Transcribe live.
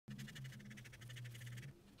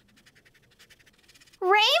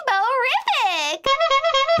Rainbow-rific!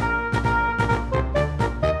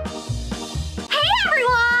 Hey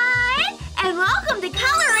everyone! And welcome to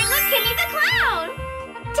Coloring with KiMMi the Clown!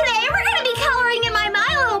 Today we're going to be coloring in my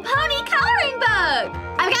Little Pony coloring book!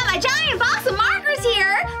 I've got my giant box of markers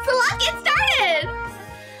here, so let's get started!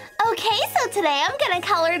 Okay, so today I'm going to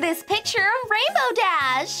color this picture of Rainbow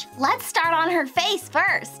Dash. Let's start on her face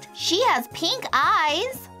first. She has pink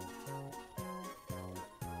eyes.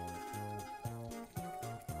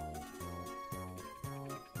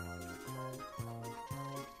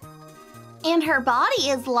 And her body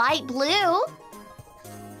is light blue.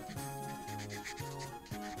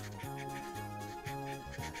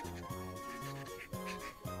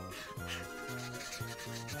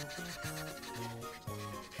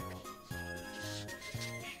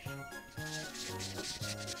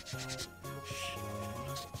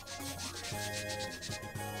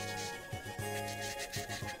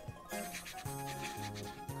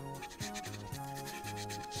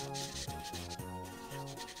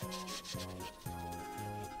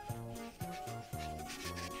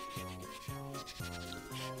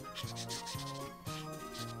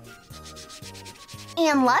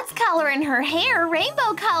 And let's color in her hair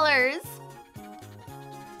rainbow colors.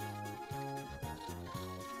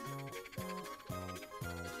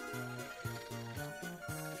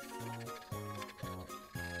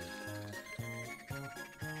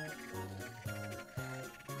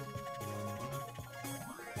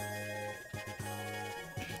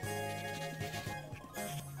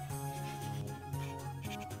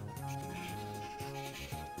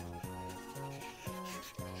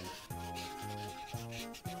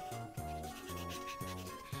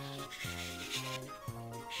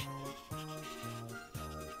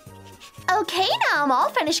 Okay, now I'm all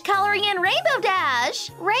finished coloring in Rainbow Dash.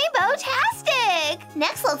 Rainbow-tastic!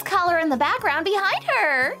 Next, let's color in the background behind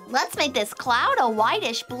her. Let's make this cloud a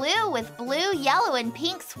whitish blue with blue, yellow, and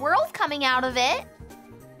pink swirls coming out of it.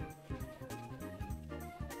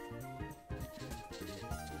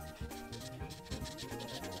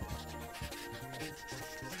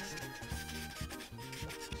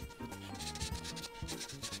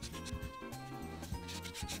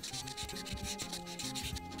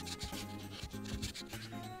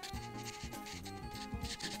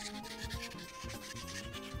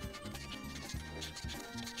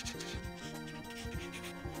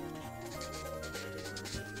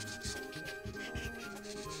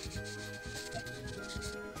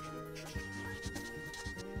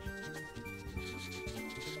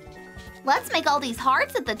 Let's make all these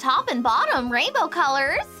hearts at the top and bottom rainbow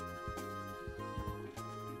colors.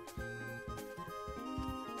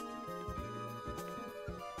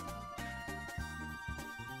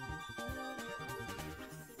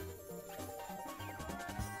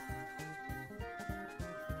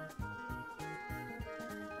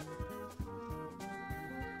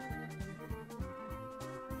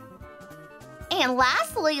 And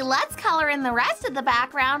lastly, let's color in the rest of the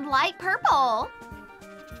background light purple.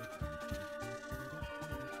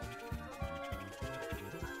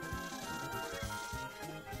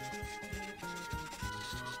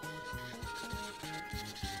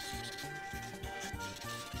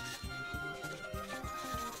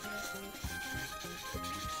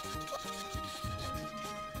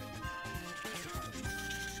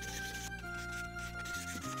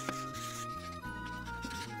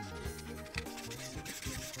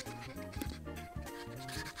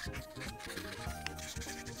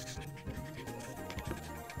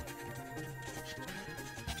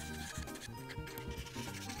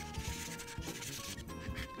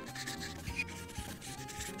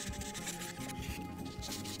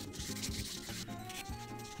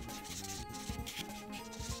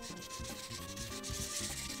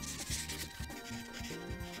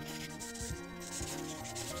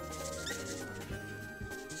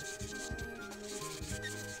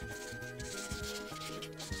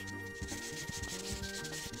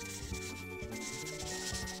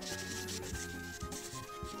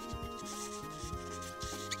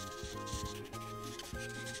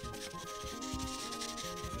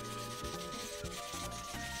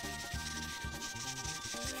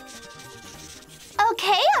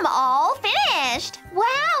 Okay, I'm all finished!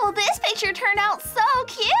 Wow, this picture turned out so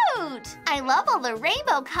cute! I love all the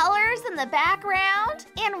rainbow colors in the background,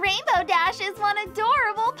 and Rainbow Dash is one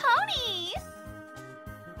adorable pony!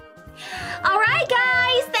 Alright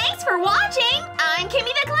guys, thanks for watching! I'm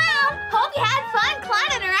KiMMi the Clown! Hope you had fun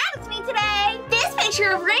climbing around with me today! This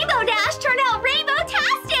picture of Rainbow Dash turned out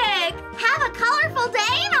rainbow-tastic! Have a colorful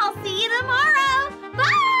day and I'll see you tomorrow!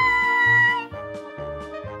 Bye!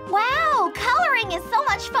 Wow, coloring is so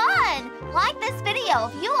much fun! Like this video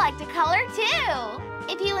if you like to color too!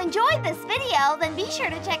 If you enjoyed this video, then be sure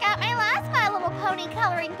to check out my last My Little Pony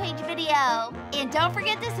coloring page video. And don't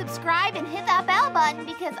forget to subscribe and hit that bell button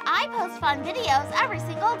because I post fun videos every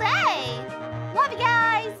single day.